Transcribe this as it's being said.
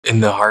In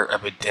the heart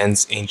of a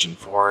dense ancient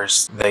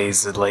forest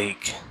lays a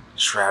lake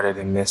shrouded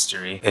in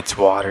mystery. Its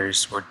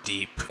waters were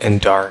deep and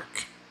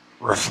dark,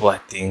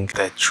 reflecting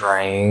the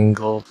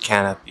triangle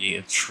canopy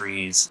of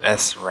trees that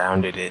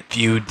surrounded it.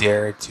 Few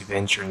dared to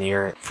venture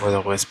near it, for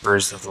the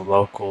whispers of the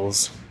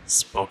locals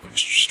spoke of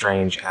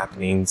strange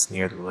happenings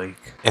near the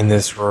lake. In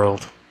this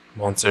world,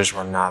 monsters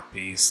were not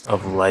beasts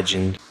of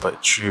legend,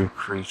 but true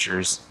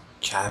creatures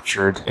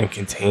captured and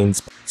contained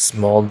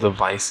small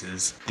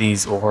devices.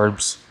 These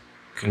orbs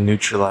could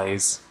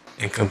neutralize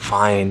and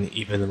confine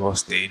even the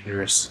most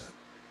dangerous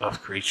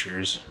of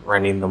creatures,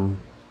 rendering them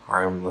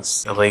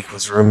harmless. The lake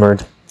was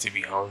rumored to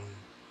be home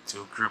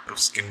to a group of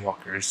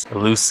skinwalkers,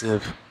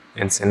 elusive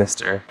and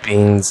sinister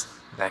beings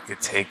that could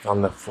take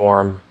on the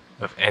form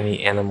of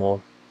any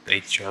animal they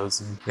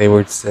chose. They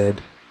were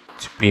said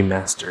to be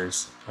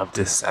masters of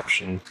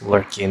deception,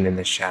 lurking in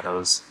the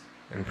shadows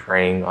and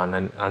preying on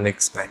an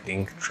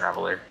unexpected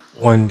traveler.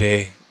 One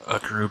day, a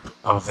group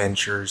of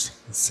adventurers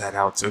set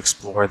out to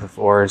explore the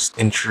forest,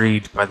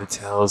 intrigued by the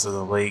tales of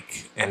the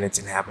lake and its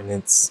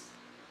inhabitants.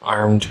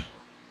 Armed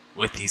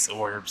with these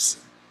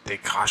orbs, they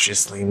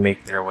cautiously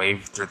make their way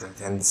through the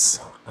dense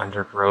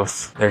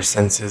undergrowth, their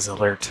senses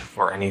alert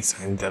for any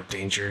signs of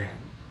danger.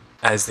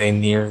 As they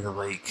near the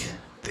lake,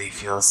 they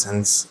feel a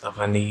sense of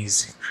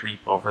unease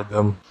creep over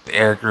them. The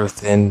air grew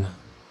thin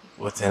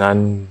with an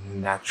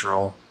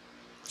unnatural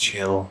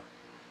chill,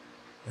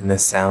 and the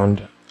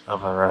sound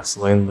of a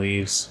rustling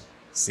leaves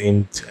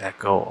seemed to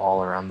echo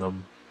all around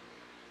them.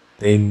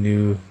 They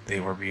knew they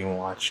were being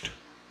watched.